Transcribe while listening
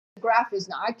graph is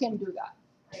now. I can do that.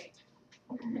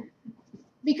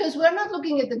 Because we're not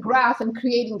looking at the graph and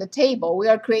creating the table. We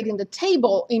are creating the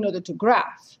table in order to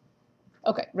graph.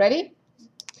 Okay, ready?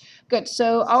 Good.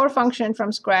 So our function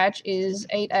from scratch is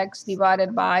 8x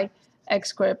divided by x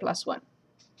squared plus 1.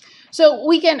 So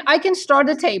I can start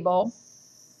the table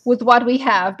with what we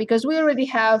have because we already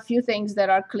have a few things that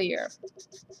are clear.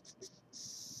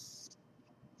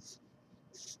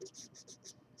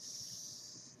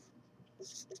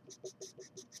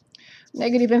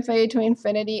 Negative infinity to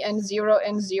infinity and 0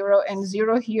 and 0 and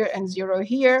 0 here and 0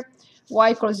 here.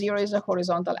 Y equals 0 is a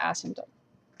horizontal asymptote.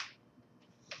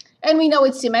 And we know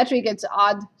it's symmetric. It's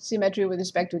odd symmetry with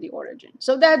respect to the origin.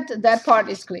 So that part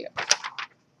is clear.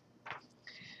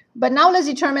 But now let's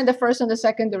determine the first and the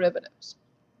second derivatives.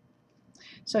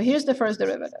 So here's the first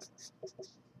derivative.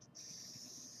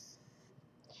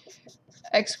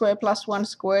 X squared plus 1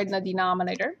 squared in the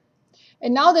denominator.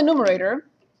 And now the numerator.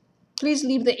 Please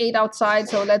leave the 8 outside,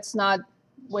 so let's not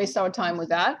waste our time with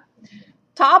that.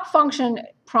 Top function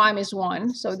prime is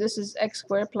 1, so this is x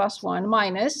squared plus 1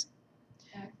 minus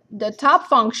the top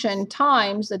function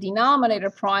times the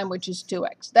denominator prime, which is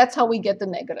 2x. That's how we get the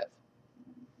negative.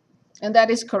 And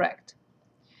that is correct.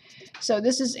 So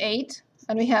this is 8,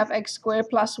 and we have x squared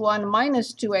plus 1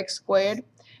 minus 2x squared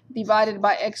divided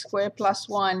by x squared plus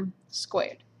 1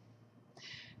 squared.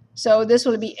 So this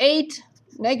will be 8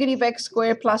 negative x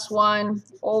squared plus 1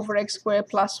 over x squared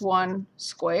plus 1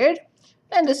 squared.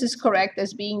 And this is correct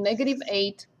as being negative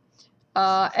 8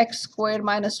 x squared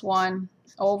minus 1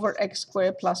 over x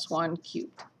squared plus 1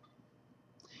 cubed.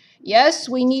 Yes,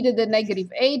 we needed the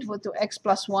negative 8 with to x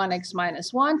plus 1, x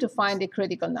minus 1 to find the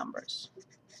critical numbers.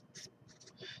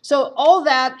 So all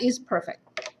that is perfect.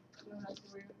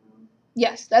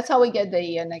 Yes, that's how we get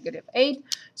the negative 8.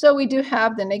 So we do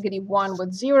have the negative 1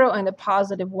 with 0 and the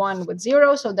positive 1 with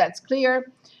 0, so that's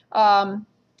clear. Now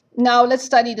let's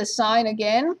study the sign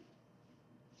again.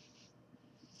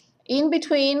 In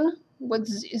between with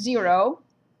 0,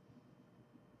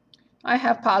 I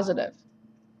have positive.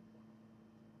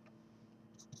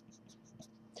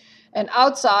 And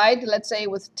outside, let's say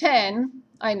with 10,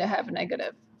 I have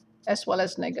negative, as well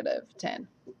as negative 10.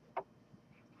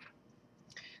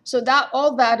 So that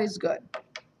all that is good.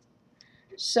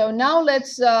 So now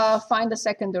let's find the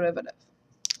second derivative.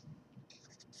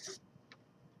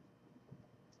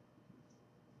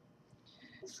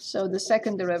 So the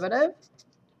second derivative.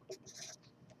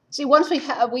 See, once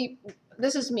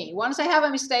this is me. Once I have a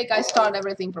mistake, I start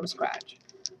everything from scratch,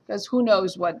 because who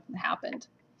knows what happened.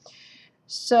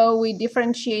 So we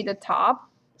differentiate the top,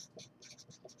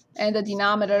 and the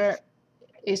denominator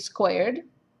is squared.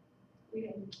 We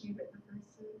didn't cube it the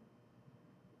first time.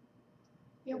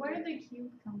 Yeah, where did the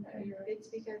cube come from? It's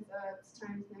because it's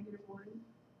times -1.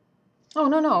 Oh,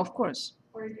 no, of course.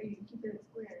 Or do you keep it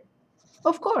squared?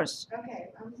 Of course. Okay,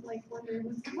 I was like wondering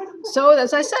what's going on. So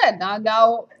as I said,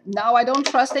 now I don't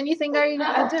trust anything I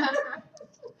do.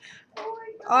 Oh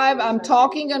my God. I'm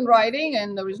talking and writing,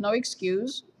 and there is no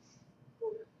excuse.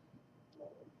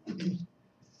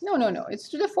 No. It's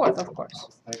to the fourth, of course.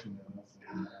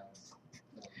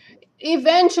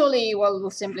 Eventually, we'll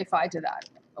simplify to that.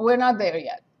 We're not there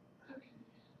yet.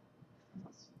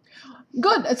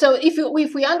 Good. So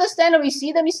if we understand or we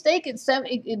see the mistake,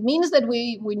 it means that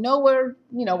we know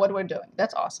what we're doing.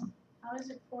 That's awesome. How is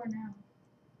it 4 now?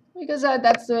 Because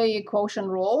that's the quotient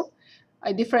rule.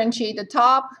 I differentiate the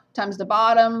top times the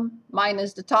bottom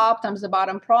minus the top times the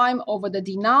bottom prime over the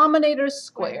denominator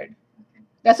squared. Okay.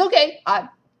 That's okay.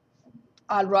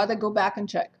 I'd rather go back and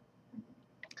check.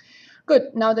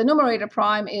 Good. Now the numerator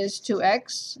prime is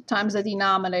 2x times the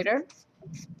denominator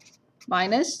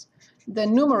minus the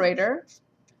numerator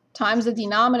times the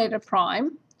denominator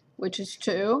prime, which is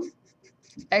 2,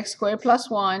 x squared plus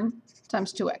 1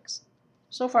 times 2x.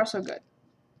 So far, so good.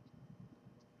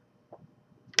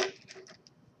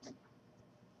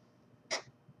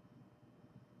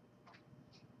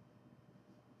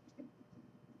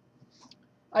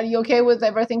 Are you okay with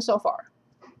everything so far?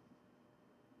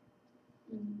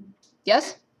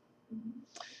 Yes?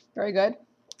 Very good.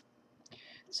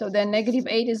 So then negative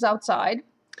 8 is outside.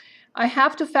 I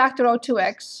have to factor out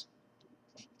 2x.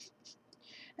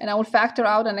 And I will factor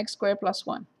out an x squared plus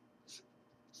 1.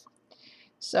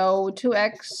 So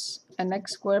 2x and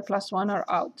x squared plus 1 are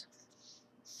out.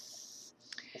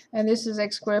 And this is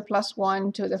x squared plus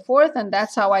 1 to the fourth, and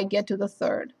that's how I get to the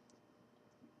third.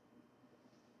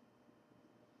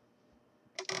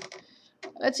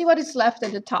 Let's see what is left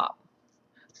at the top.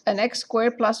 An x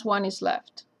squared plus 1 is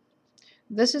left.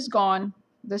 This is gone,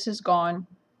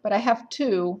 but I have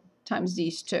 2 times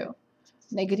these two.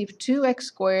 Negative 2x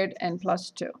squared and plus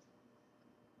 2.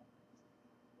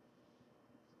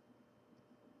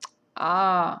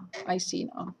 Ah, I see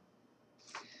now.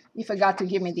 You forgot to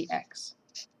give me the x.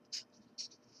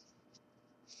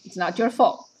 It's not your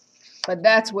fault, but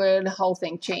that's where the whole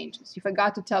thing changes. You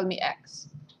forgot to tell me x.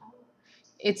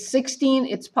 It's 16,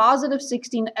 it's positive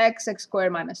 16x, x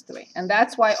squared minus 3. And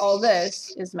that's why all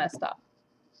this is messed up.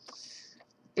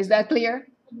 Is that clear?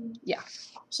 Yeah.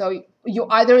 So you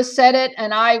either said it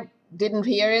and I didn't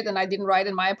hear it and I didn't write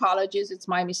it. My apologies. It's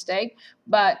my mistake.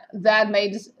 But that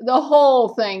made the whole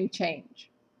thing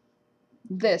change.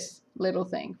 This little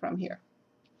thing from here.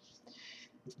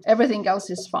 Everything else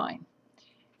is fine.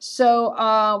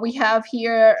 So we have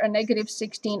here a negative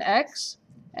 16x.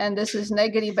 And this is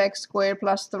negative x squared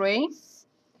plus 3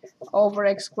 over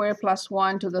x squared plus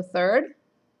 1 to the third.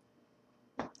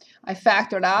 I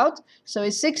factored out. So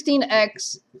it's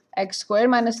 16x, x squared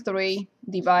minus 3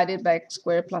 divided by x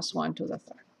squared plus 1 to the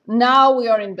third. Now we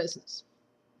are in business.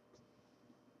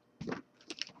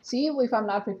 See if I'm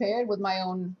not prepared with my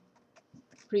own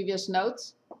previous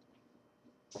notes.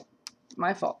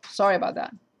 My fault. Sorry about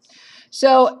that.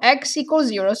 So x equals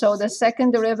 0, so the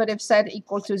second derivative set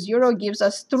equal to 0 gives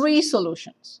us 3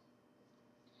 solutions.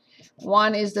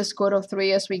 One is the square root of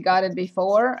 3 as we got it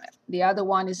before. The other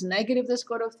one is negative the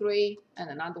square root of 3, and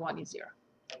another one is 0,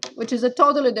 which is a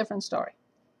totally different story.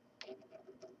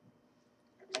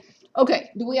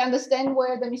 Okay, do we understand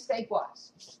where the mistake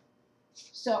was?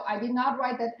 So I did not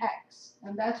write that x,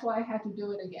 and that's why I had to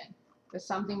do it again, because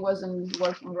something wasn't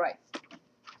working right.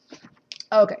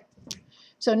 Okay.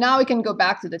 So now we can go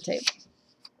back to the table.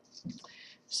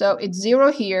 So it's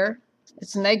 0 here.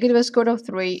 It's negative the square root of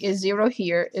 3 is 0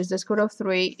 here. Is the square root of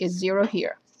 3 is 0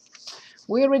 here.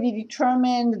 We already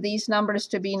determined these numbers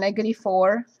to be negative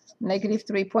 4, negative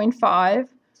 3.5,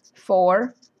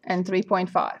 4, and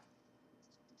 3.5.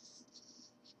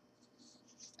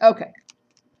 Okay.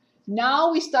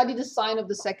 Now we study the sign of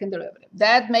the second derivative.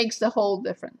 That makes the whole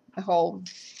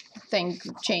thing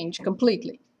change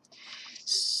completely.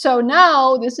 So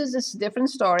now this is a different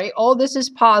story. All this is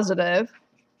positive,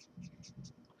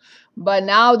 but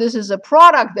now this is a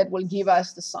product that will give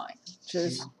us the sign, which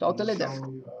is totally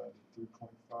different.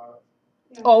 3.5?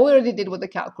 Oh, we already did with the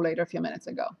calculator a few minutes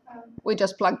ago. We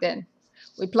just plugged in.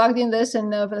 We plugged in this in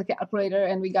the calculator,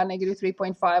 and we got negative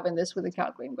 3.5, and this with the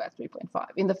calculator, we got 3.5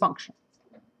 in the function.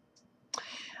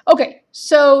 Okay,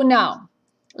 so now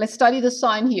let's study the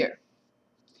sign here.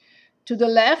 To the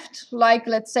left, like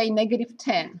let's say negative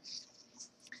 10.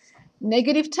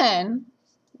 Negative 10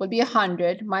 would be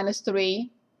 100 minus 3.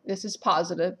 This is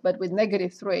positive, but with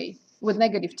negative 3, with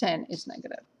negative 10 is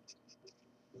negative.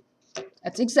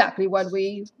 That's exactly what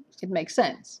it makes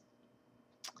sense.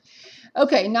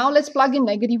 Okay, now let's plug in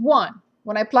negative 1.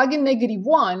 When I plug in negative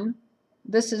 1,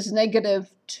 this is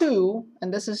negative 2,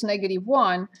 and this is negative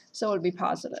 1, so it will be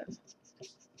positive.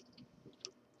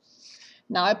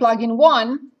 Now I plug in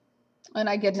 1, and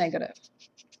I get negative.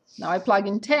 Now I plug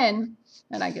in 10,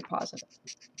 and I get positive.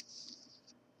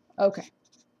 Okay.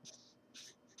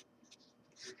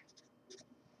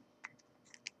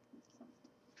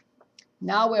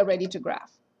 Now we're ready to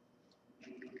graph.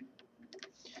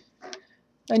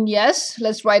 And yes,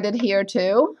 let's write it here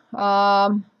too.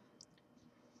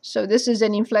 So this is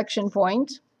an inflection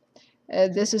point.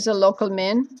 This is a local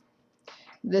min.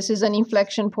 This is an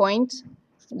inflection point.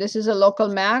 This is a local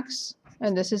max.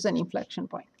 And this is an inflection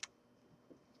point.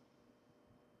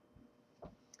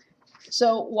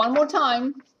 So one more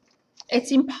time,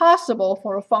 it's impossible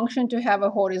for a function to have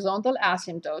a horizontal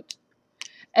asymptote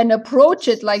and approach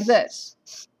it like this.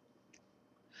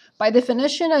 By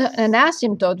definition, an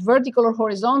asymptote, vertical or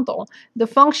horizontal, the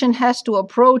function has to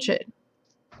approach it,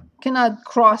 cannot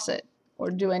cross it or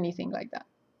do anything like that.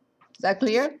 Is that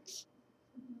clear?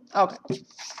 Okay.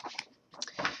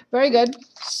 Very good.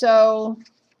 So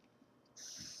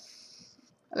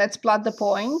let's plot the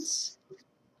points.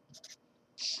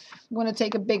 I'm going to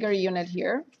take a bigger unit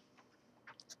here.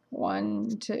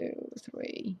 1, 2,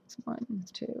 3, 1,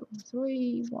 2,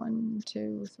 3, 1,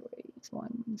 2, 3,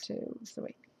 1, 2,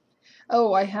 3.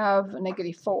 Oh, I have a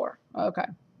negative 4. Okay.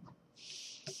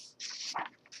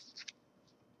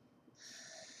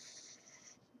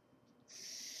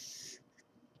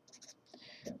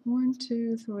 One,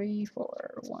 two, three,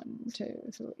 four. 1,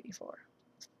 2, 3, 4.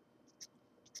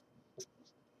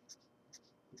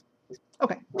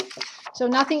 Okay. So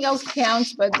nothing else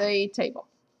counts but the table.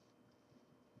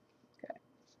 Okay.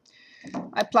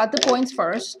 I plot the points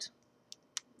first.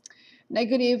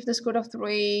 Negative the square root of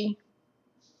 3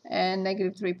 and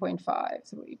negative 3.5.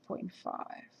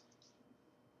 3.5.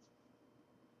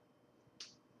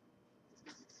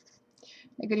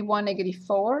 Negative 1, negative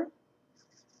 4.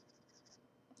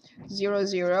 0,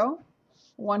 0.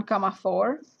 1,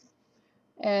 4.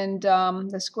 And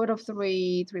the square root of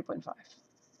 3, 3.5.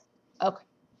 Okay,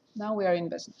 now we are in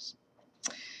business.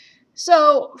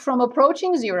 So from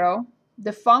approaching 0,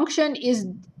 the function is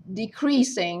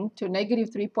decreasing to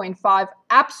negative 3.5,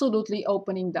 absolutely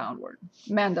opening downward,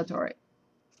 mandatory.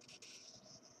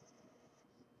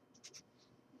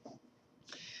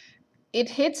 It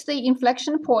hits the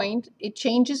inflection point, it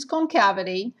changes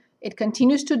concavity, it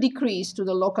continues to decrease to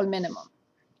the local minimum.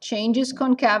 Changes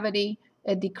concavity,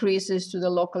 it decreases to the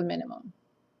local minimum.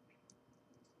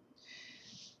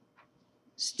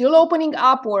 Still opening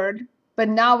upward, but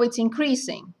now it's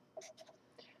increasing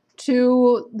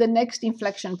to the next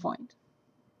inflection point.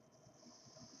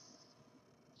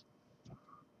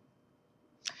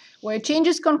 Where it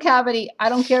changes concavity, I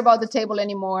don't care about the table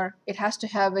anymore. It has to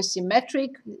have a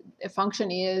symmetric, the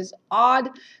function is odd.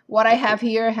 What I have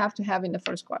here, I have to have in the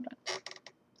first quadrant.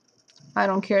 I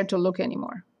don't care to look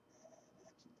anymore.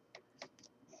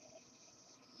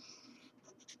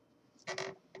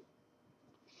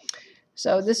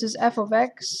 So this is f of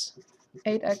x,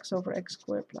 8x over x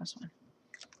squared plus 1.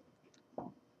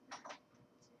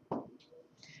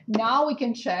 Now we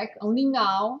can check, only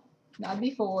now, not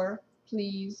before,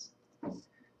 please.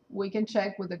 We can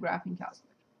check with the graphing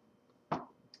calculator.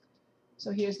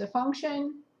 So here's the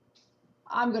function.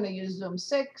 I'm going to use Zoom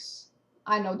 6.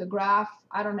 I know the graph.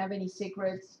 I don't have any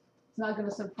secrets. It's not going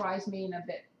to surprise me in a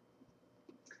bit.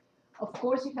 Of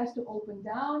course, it has to open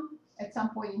down. At some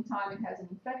point in time, it has an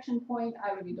inflection point.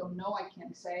 I really don't know. I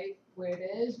can't say where it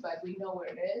is, but we know where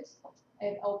it is.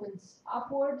 It opens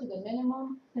upward to the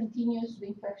minimum, continues to the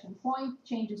inflection point,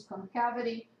 changes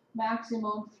concavity,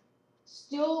 maximum,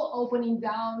 still opening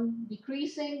down,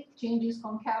 decreasing, changes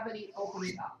concavity,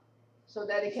 opening up, so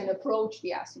that it can approach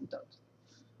the asymptote.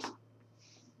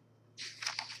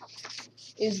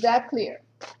 Is that clear?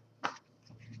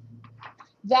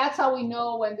 That's how we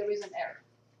know when there is an error.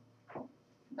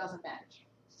 It doesn't match.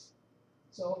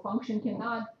 So a function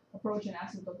cannot approach an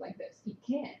asymptote like this. It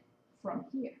can from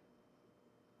here,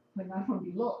 but not from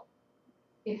below.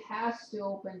 It has to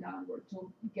open downward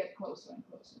to get closer and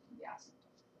closer to the asymptote.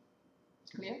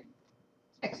 Clear?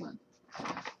 Excellent.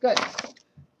 Good.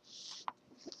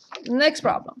 Next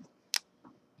problem.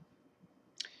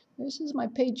 This is my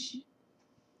page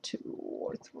 2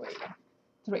 or 3.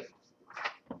 3.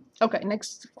 Okay,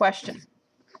 next question.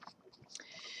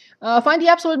 Find the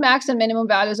absolute max and minimum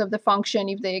values of the function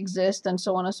if they exist, and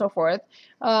so on and so forth.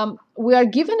 We are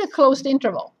given a closed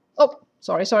interval. Oh,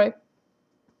 sorry.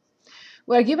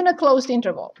 We are given a closed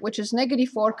interval, which is negative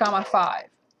 4, 5.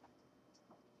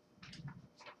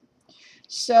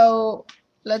 So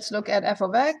let's look at f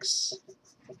of x.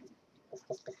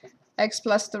 X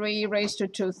plus 3 raised to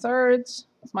 2/3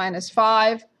 minus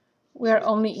 5. We are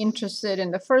only interested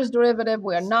in the first derivative.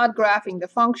 We are not graphing the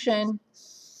function.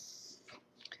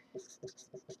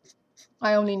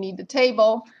 I only need the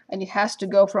table, and it has to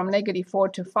go from negative 4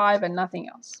 to 5 and nothing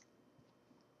else.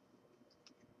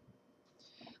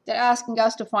 They're asking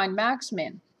us to find max,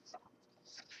 min.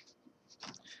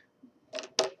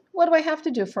 What do I have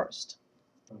to do first?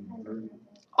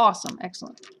 Awesome,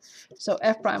 excellent. So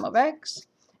f prime of x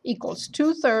equals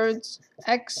 2/3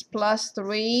 x plus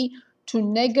 3 to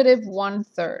negative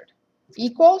 1/3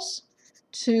 equals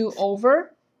 2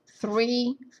 over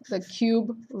 3 the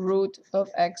cube root of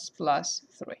x plus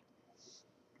 3.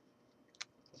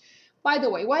 By the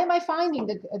way, why am I finding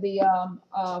the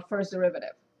first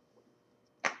derivative?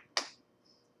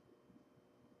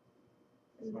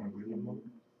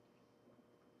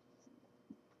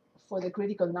 For the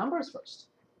critical numbers first.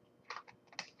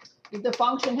 If the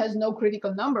function has no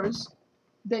critical numbers,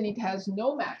 then it has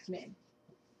no max min.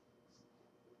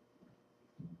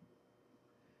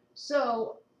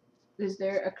 So, is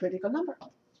there a critical number?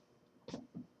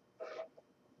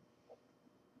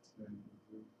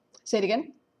 Say it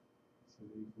again.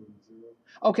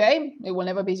 Okay, it will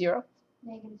never be 0.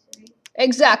 -3.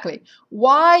 Exactly.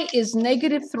 Why is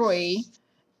 -3?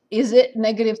 Is it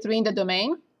 -3 in the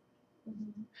domain?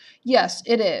 Mm-hmm. Yes,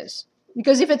 it is.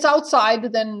 Because if it's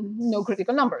outside, then no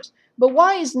critical numbers. But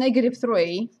why is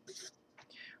 -3?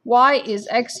 Why is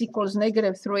x equals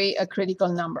 -3 a critical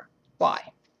number?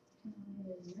 Why?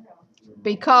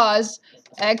 Because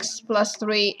x plus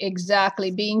 3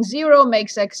 exactly being 0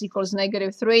 makes x equals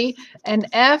 -3, and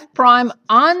f prime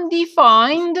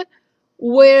undefined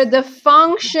where the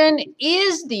function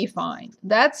is defined.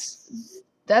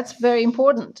 That's very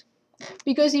important.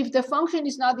 Because if the function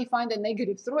is not defined at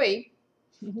 -3,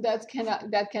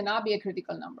 that cannot be a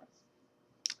critical number.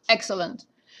 Excellent.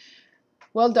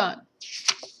 Well done.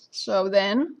 So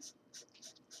then,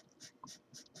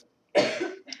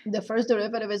 the first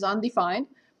derivative is undefined.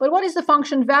 But what is the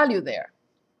function value there?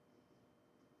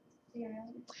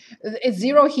 It's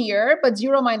 0 here, but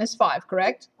 0 minus 5,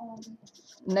 correct?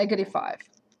 Negative 5.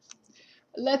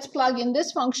 Let's plug in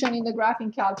this function in the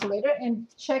graphing calculator and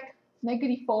check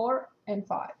negative 4 and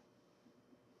 5.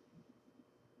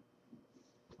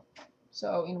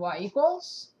 So in y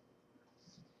equals,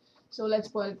 so let's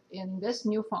put in this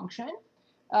new function,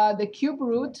 the cube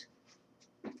root,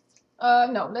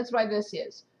 no, let's write this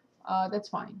is, that's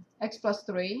fine, x plus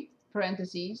 3,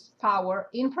 parentheses, power,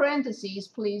 in parentheses,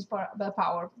 please, the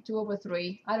power, 2 over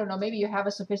 3. I don't know, maybe you have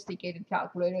a sophisticated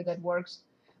calculator that works,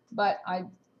 but I'd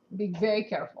be very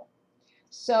careful.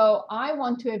 So I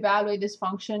want to evaluate this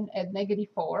function at negative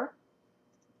 4,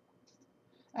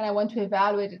 and I want to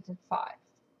evaluate it at 5.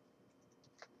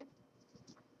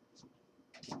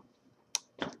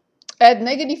 At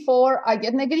negative 4, I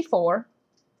get negative 4,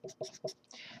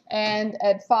 and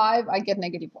at 5, I get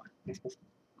negative 1.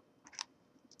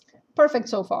 Perfect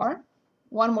so far.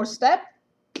 One more step,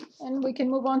 and we can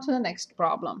move on to the next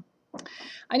problem.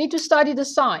 I need to study the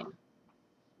sign.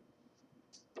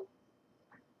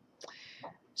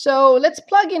 So let's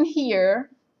plug in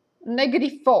here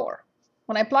negative 4.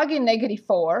 When I plug in negative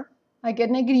 4, I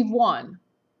get negative 1.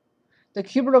 The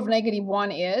cube root of negative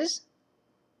 1 is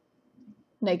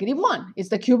negative 1. It's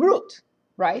the cube root,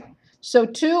 right? So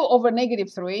 2 over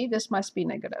negative 3, this must be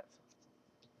negative.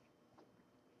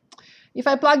 If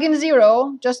I plug in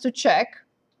 0, just to check,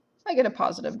 I get a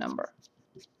positive number.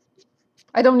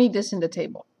 I don't need this in the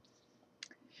table.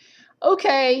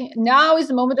 Okay, now is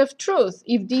the moment of truth.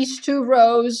 If these two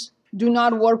rows do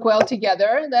not work well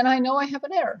together, then I know I have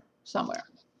an error somewhere.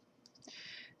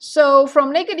 So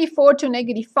from negative 4 to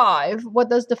negative 5, what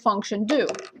does the function do?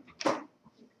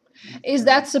 Is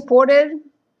that supported?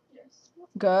 Yes.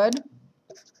 Good.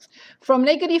 From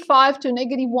negative 5 to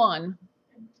negative 1,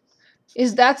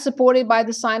 is that supported by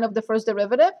the sign of the first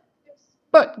derivative? Yes.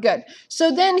 But good.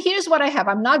 So then here's what I have.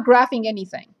 I'm not graphing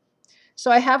anything.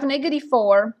 So I have negative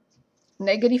 4,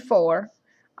 negative 4.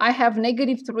 I have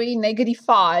negative 3, negative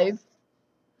 5.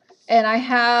 And I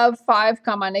have 5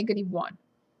 comma negative 1.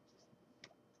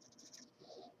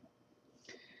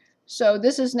 So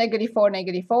this is negative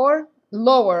 4,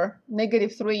 lower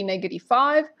negative 3, negative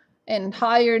 5, and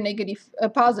higher negative,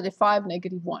 positive 5,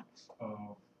 negative 1.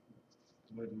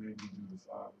 What do we do to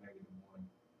 5, negative 1?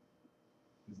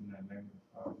 Isn't that negative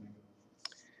 5, negative 1?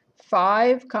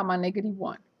 5 comma negative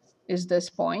 1 is this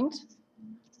point.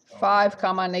 5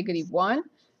 comma negative 1.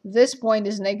 This point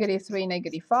is negative 3,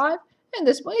 negative 5. And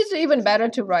this point is even better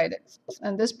to write it.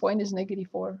 And this point is negative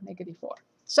 4, negative 4.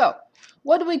 So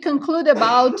what do we conclude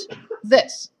about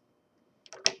this?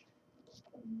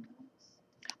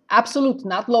 Absolute,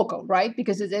 not local, right?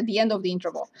 Because it's at the end of the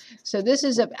interval. So this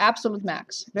is an absolute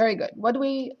max. Very good. What do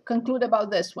we conclude about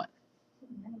this one?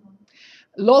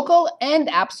 Local and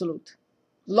absolute.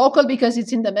 Local because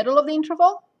it's in the middle of the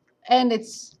interval, and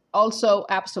it's also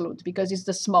absolute because it's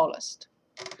the smallest.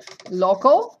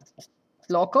 Local,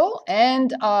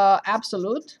 and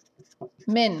absolute,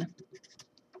 min.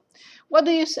 What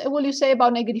do you say, will you say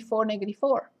about negative 4, negative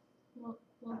 4?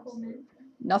 Local min.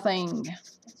 Nothing.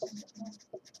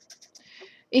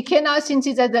 It cannot, since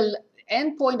it's at the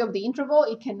end point of the interval,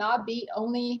 it cannot be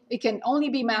only, it can only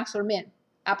be max or min,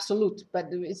 absolute, but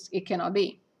it cannot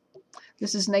be.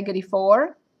 This is negative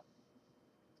 4,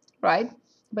 right?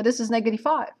 But this is negative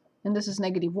 5, and this is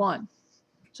negative 1.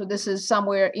 So this is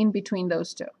somewhere in between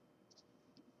those two.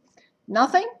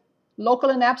 Nothing, local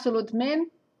and absolute min,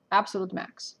 absolute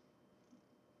max.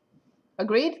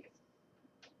 Agreed?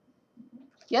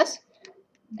 Yes?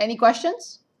 Any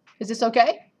questions? Is this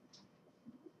okay?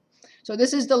 So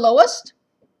this is the lowest,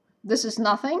 this is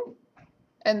nothing,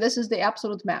 and this is the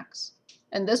absolute max.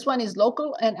 And this one is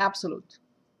local and absolute.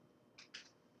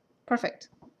 Perfect.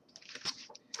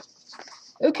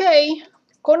 Okay,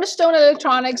 Cornerstone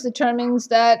Electronics determines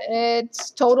that its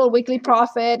total weekly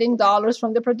profit in dollars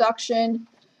from the production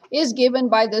is given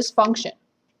by this function.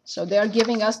 So they are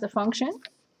giving us the function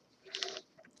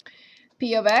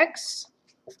P of X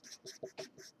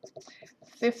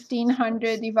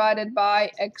 1500 divided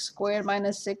by x squared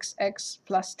minus 6x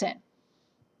plus 10.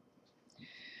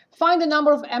 Find the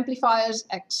number of amplifiers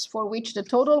x for which the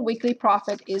total weekly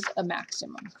profit is a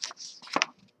maximum.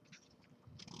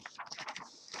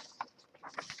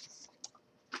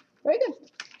 Very good.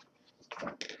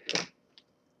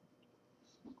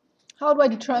 How do I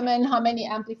determine how many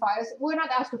amplifiers? We're not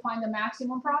asked to find the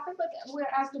maximum profit, but we're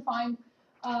asked to find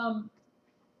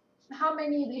how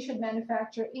many they should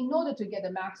manufacture in order to get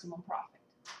the maximum profit.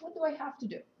 What do I have to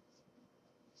do?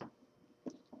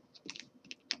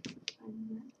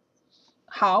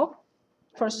 How?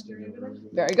 First,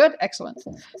 very good, excellent.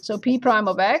 So P prime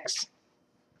of X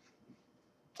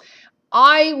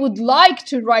I would like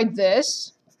to write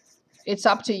this. It's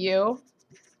up to you.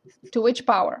 To which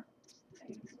power?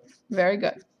 Very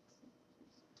good.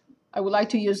 I would like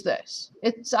to use this.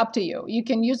 It's up to you. You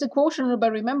can use the quotient,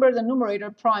 but remember the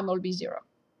numerator prime will be 0.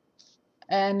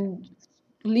 And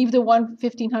leave the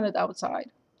 1500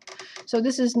 outside. So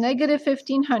this is negative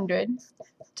 1500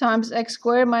 times x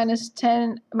squared minus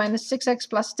 6x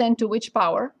plus 10 to which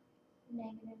power?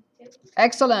 Negative 2.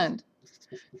 Excellent.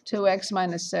 2x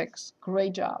minus 6.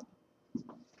 Great job.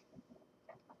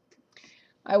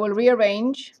 I will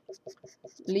rearrange.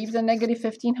 Leave the negative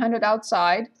 1500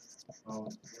 outside. Oh,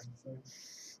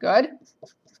 Good.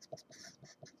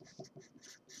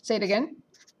 Say it again.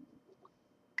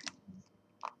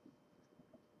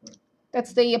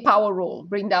 That's the power rule.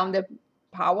 Bring down the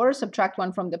power, subtract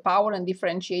 1 from the power, and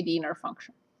differentiate the inner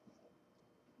function.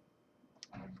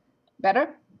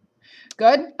 Better?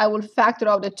 Good. I will factor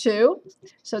out the 2.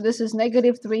 So this is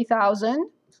negative 3000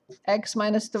 x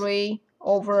minus 3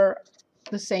 over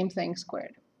the same thing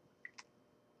squared.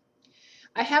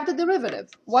 I have the derivative.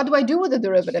 What do I do with the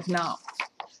derivative now?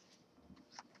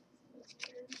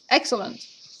 Excellent.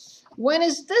 When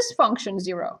is this function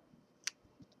 0?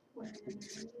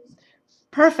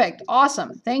 Perfect.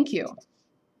 Awesome. Thank you.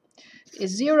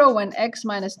 Is 0 when x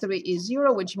minus 3 is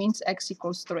 0, which means x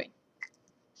equals 3.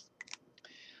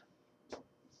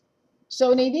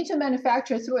 So they need to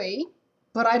manufacture 3,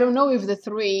 but I don't know if the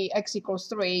 3, x equals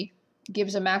 3,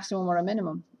 gives a maximum or a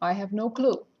minimum. I have no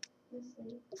clue.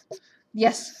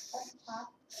 Yes. At the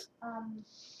top,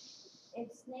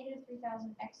 it's negative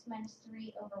 3000 x minus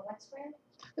 3 over what squared?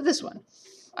 This one.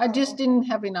 I just didn't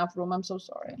have enough room. I'm so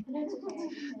sorry. That's okay.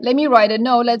 Let me write it.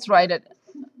 No, let's write it.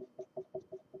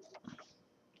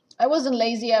 I wasn't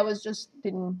lazy. I was just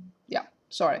didn't. Yeah,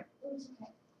 sorry.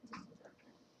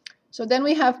 So then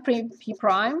we have P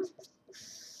prime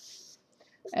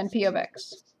and P of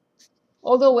x.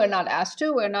 Although we're not asked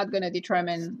to, we're not going to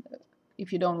determine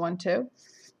if you don't want to.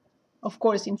 Of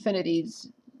course, infinity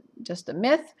is just a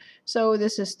myth. So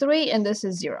this is 3 and this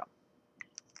is 0.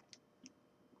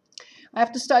 I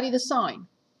have to study the sign.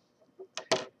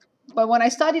 But when I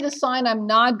study the sign, I'm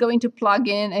not going to plug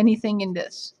in anything in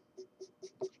this.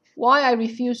 Why I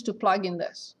refuse to plug in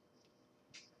this?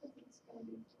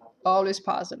 Always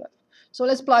positive. So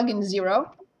let's plug in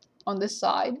 0 on this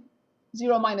side.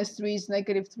 0 minus 3 is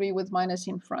negative 3 with minus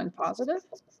in front, positive.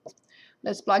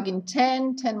 Let's plug in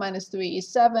 10. 10 minus 3 is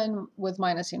 7 with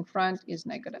minus in front is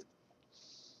negative.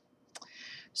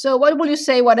 So what will you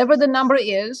say? Whatever the number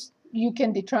is, you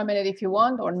can determine it if you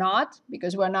want or not,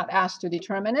 because we're not asked to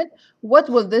determine it. What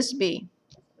will this be?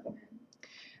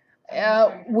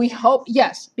 We hope,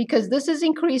 yes, because this is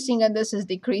increasing and this is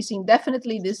decreasing.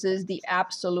 Definitely this is the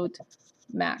absolute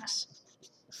max.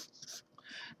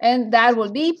 And that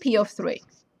will be P of 3.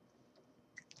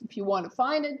 If you want to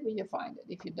find it, you find it.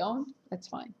 If you don't, that's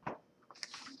fine.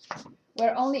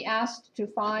 We're only asked to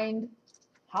find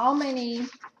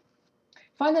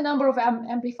find the number of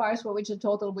amplifiers for which the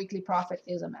total weekly profit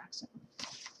is a maximum.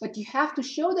 But you have to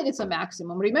show that it's a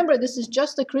maximum. Remember, this is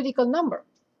just a critical number.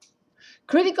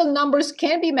 Critical numbers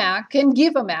can be max, can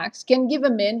give a max, can give a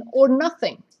min, or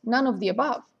nothing. None of the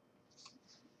above.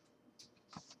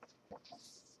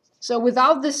 So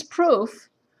without this proof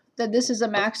that this is a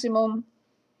maximum,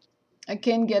 I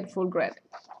can get full credit.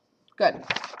 Good.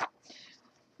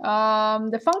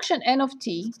 The function n of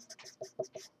t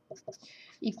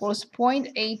equals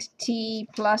 0.8t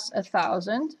plus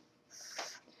 1,000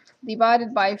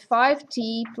 divided by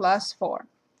 5t plus 4.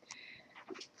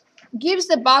 Gives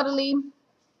the bodily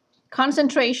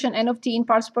concentration n of t in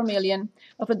parts per million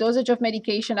of a dosage of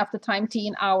medication after time t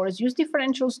in hours. Use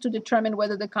differentials to determine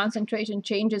whether the concentration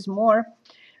changes more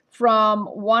from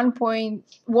 1.1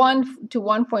 to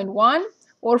 1.1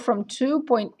 or from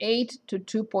 2.8 to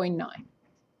 2.9.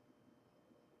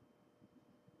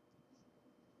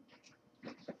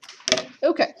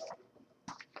 Okay.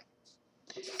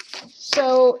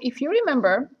 So if you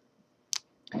remember,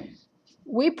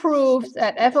 we proved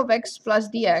that f of x plus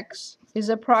dx is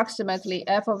approximately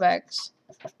f of x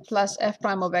plus f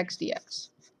prime of x dx.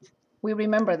 We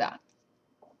remember that.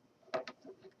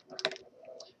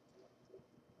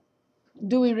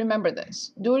 Do we remember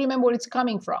this? Do we remember where it's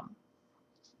coming from?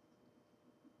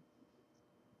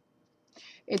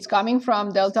 It's coming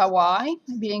from delta y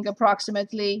being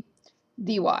approximately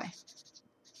dy.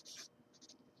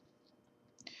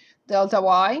 Delta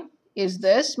y is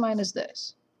this minus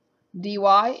this. Dy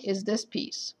is this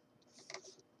piece.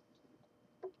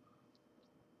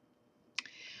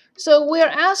 So we're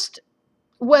asked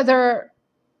whether,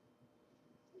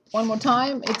 one more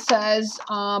time, it says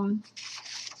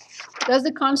Does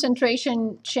the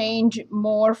concentration change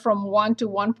more from 1 to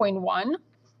 1.1?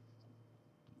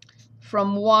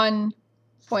 From 1.0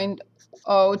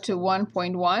 to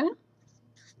 1.1?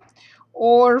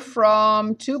 Or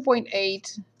from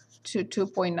 2.8 to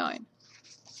 2.9?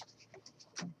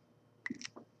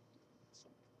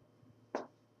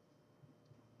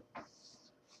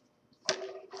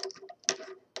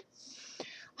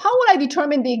 How will I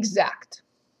determine the exact?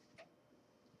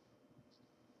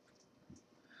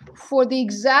 For the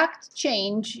exact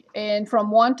change in from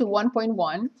 1 to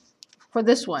 1.1, for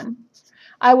this one,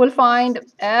 I will find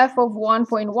f of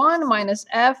 1.1 minus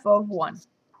f of 1.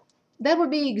 That would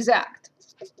be exact.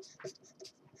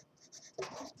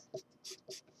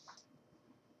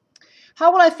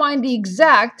 How will I find the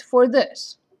exact for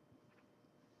this?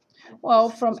 Well,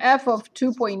 from f of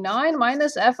 2.9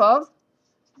 minus f of,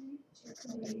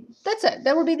 that's it.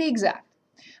 That would be the exact.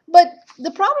 But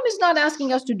the problem is not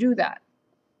asking us to do that.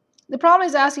 The problem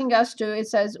is asking us to, it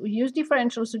says, we use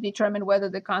differentials to determine whether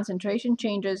the concentration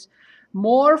changes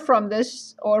more from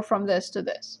this or from this to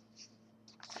this.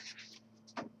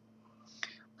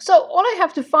 So all I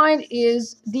have to find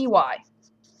is dy.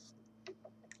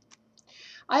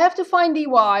 I have to find dy,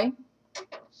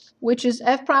 which is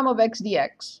f prime of x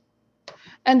dx.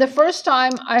 And the first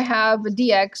time I have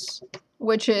dx,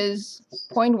 which is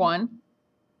 0.1,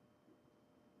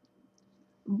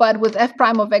 but with f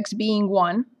prime of x being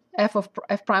 1, f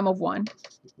prime of 1,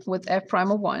 with f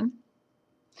prime of 1.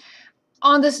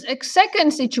 On this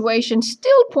second situation,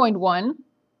 still 0.1,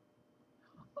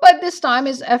 but this time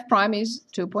is f prime is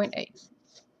 2.8.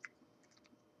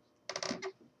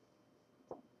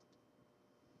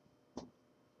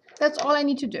 That's all I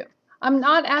need to do. I'm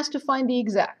not asked to find the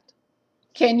exact.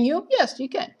 Can you? Yes, you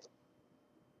can.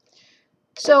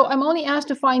 So I'm only asked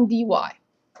to find dy.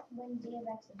 When d of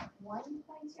x is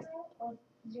 1.0 or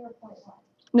 0.1?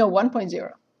 No,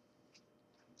 1.0.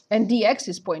 And dx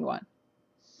is 0.1. Okay.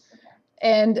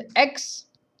 And x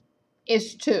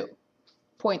is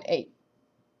 2.8.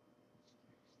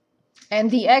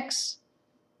 And dx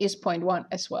is 0.1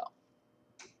 as well.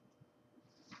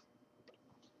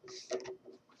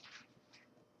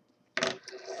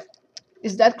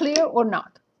 Is that clear or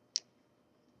not?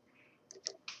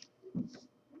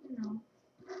 No.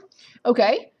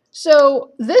 Okay,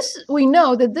 so this, we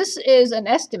know that this is an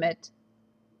estimate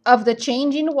of the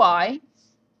change in y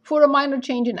for a minor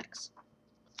change in x.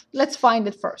 Let's find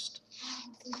it first.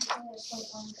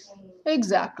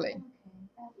 Exactly. Okay,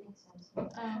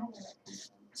 that makes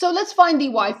sense. So let's find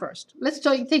dy first. Let's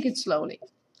take it slowly.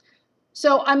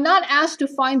 So I'm not asked to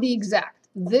find the exact.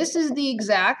 This is the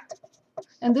exact,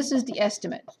 and this is the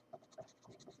estimate.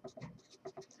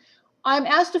 I'm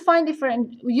asked to find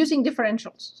using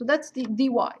differentials. So that's the dy.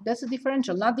 That's the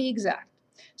differential, not the exact.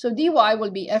 So dy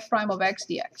will be f prime of x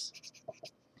dx.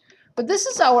 But this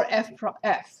is our f.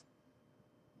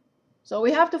 So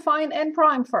we have to find n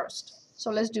prime first.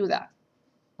 So let's do that.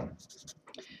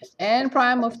 N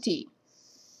prime of t.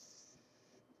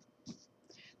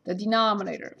 The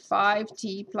denominator,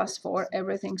 5t plus 4,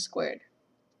 everything squared.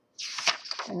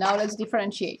 And now let's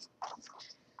differentiate.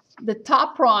 The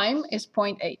top prime is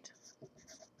 0.8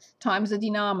 times the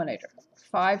denominator,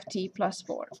 5t plus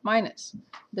 4, minus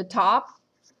the top,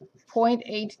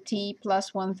 0.8t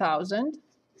plus 1,000,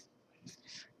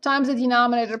 times the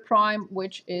denominator prime,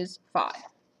 which is 5.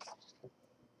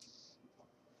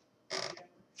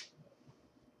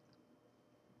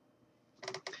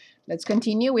 Let's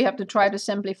continue. We have to try to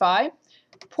simplify.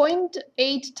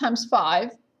 0.8 times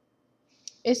 5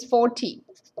 is 4t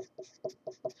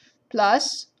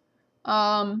plus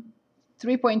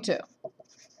 3.2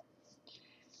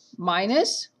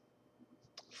 minus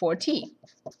 4t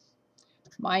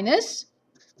minus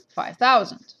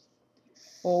 5,000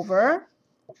 over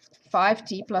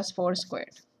 5t plus 4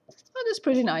 squared. Oh, that's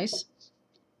pretty nice.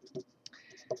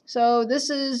 So this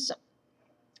is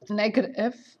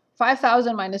negative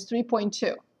 5,000 minus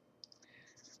 3.2.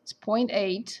 It's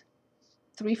 0.8.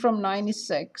 3 from 9 is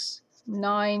 6.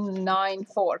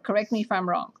 994. Correct me if I'm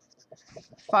wrong.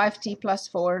 5t plus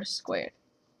 4 squared.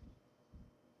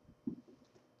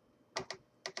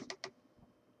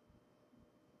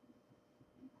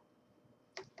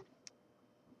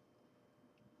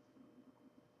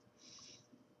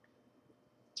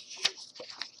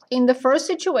 In the first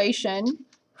situation,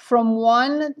 from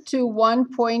 1 to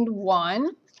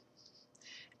 1.1,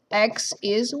 x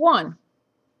is 1.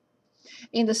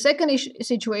 In the second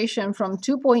situation, from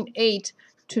 2.8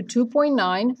 to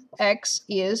 2.9, x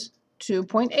is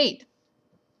 2.8.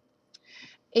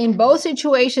 In both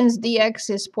situations, dx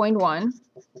is 0.1.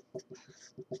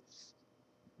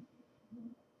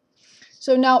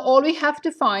 So now all we have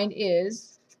to find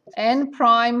is n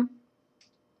prime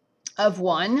of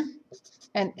 1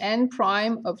 and n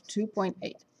prime of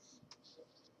 2.8.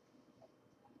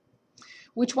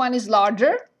 Which one is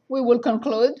larger? We will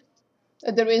conclude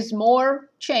that there is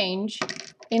more change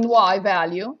in y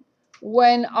value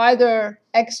when either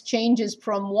x changes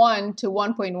from 1 to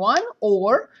 1.1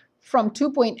 or from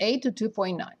 2.8 to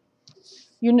 2.9.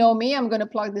 You know me, I'm going to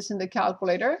plug this in the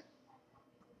calculator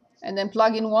and then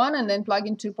plug in 1 and then plug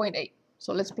in 2.8.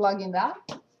 So let's plug in that.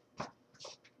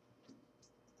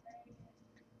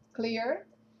 Clear.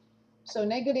 So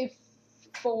negative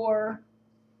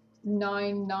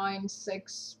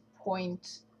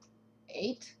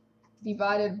 4996.8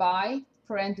 divided by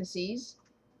parentheses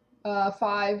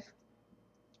 5x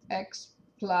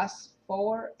plus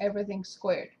 4 everything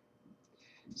squared.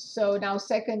 So now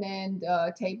second and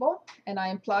table, and I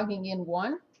am plugging in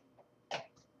 1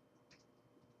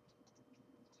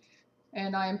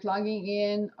 and I am plugging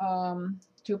in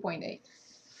 2.8.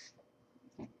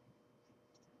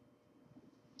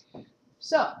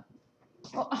 So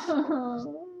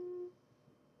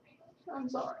I'm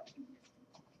sorry.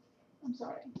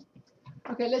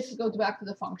 Okay, let's go back to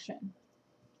the function.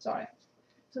 Sorry.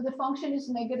 So the function is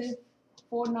negative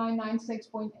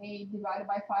 4996.8 divided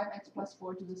by 5x plus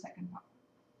 4 to the second power.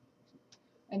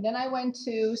 And then I went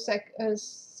to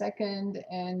second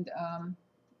and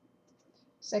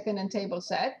table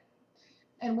set.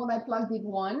 And when I plugged in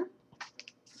 1,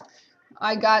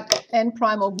 I got n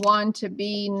prime of 1 to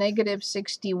be negative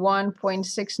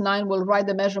 61.69. We'll write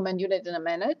the measurement unit in a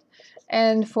minute.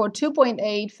 And for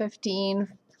 2.8, 15,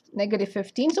 negative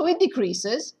 15. So it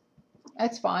decreases.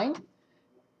 That's fine.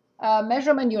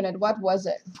 Measurement unit, what was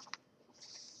it?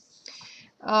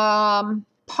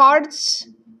 Parts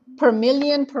per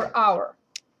million per hour.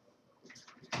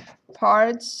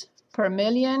 Parts per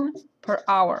million per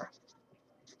hour.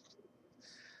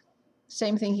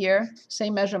 Same thing here,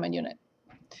 same measurement unit.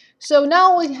 So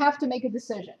now we have to make a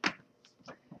decision.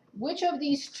 Which of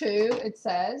these two, it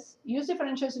says, use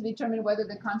differentials to determine whether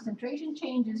the concentration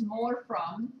changes more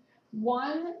from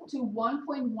 1 to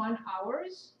 1.1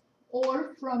 hours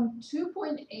or from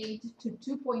 2.8 to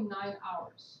 2.9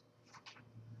 hours.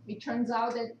 It turns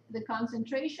out that the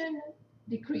concentration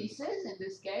decreases in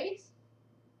this case.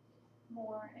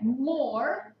 More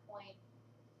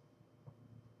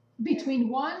between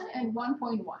 1 and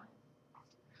 1.1.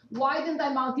 Why didn't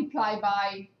I multiply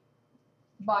by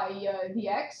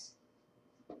dx?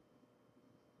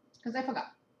 Because I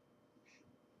forgot.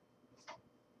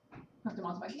 I have to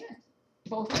multiply dx.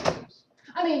 Both values.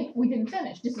 I mean, we didn't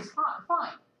finish. This is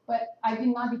fine. But I did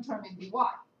not determine dy.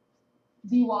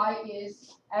 dy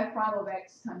is f prime of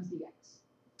x times dx.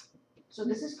 So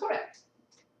this is correct.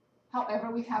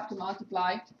 However, we have to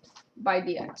multiply by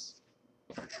dx.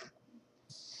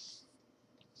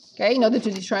 Okay, in order to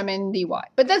determine dy.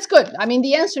 But that's good. I mean,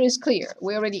 the answer is clear.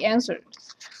 We already answered.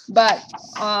 But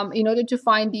in order to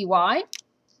find dy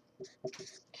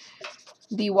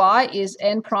is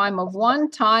n prime of 1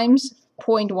 times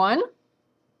 0.1.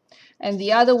 And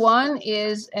the other one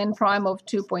is n prime of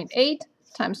 2.8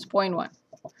 times 0.1.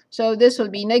 So this will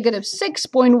be negative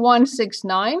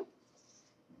 6.169.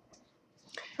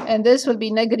 And this will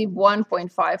be negative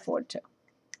 1.542.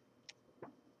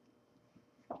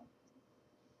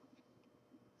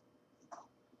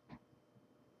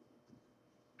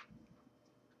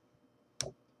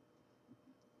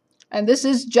 And this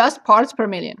is just parts per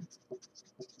million.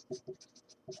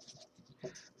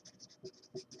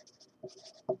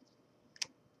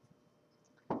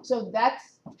 So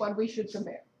that's what we should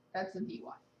compare. That's the dy.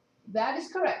 That is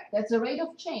correct. That's the rate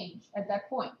of change at that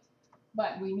point.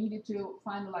 But we needed to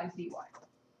finalize dy.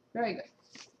 Very good.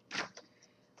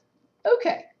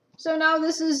 Okay. So now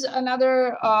this is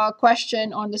another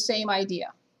question on the same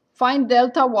idea. Find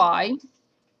delta y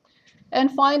and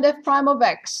find f prime of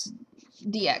x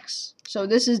dx. So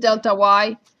this is delta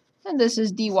y and this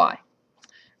is dy.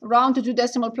 Round to 2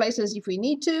 decimal places if we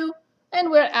need to,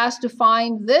 and we're asked to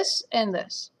find this and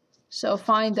this. So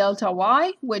find delta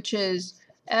y, which is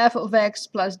f of x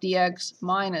plus dx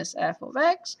minus f of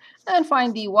x, and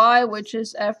find dy, which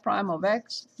is f prime of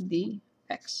x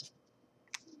dx.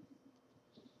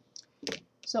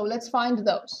 So let's find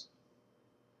those.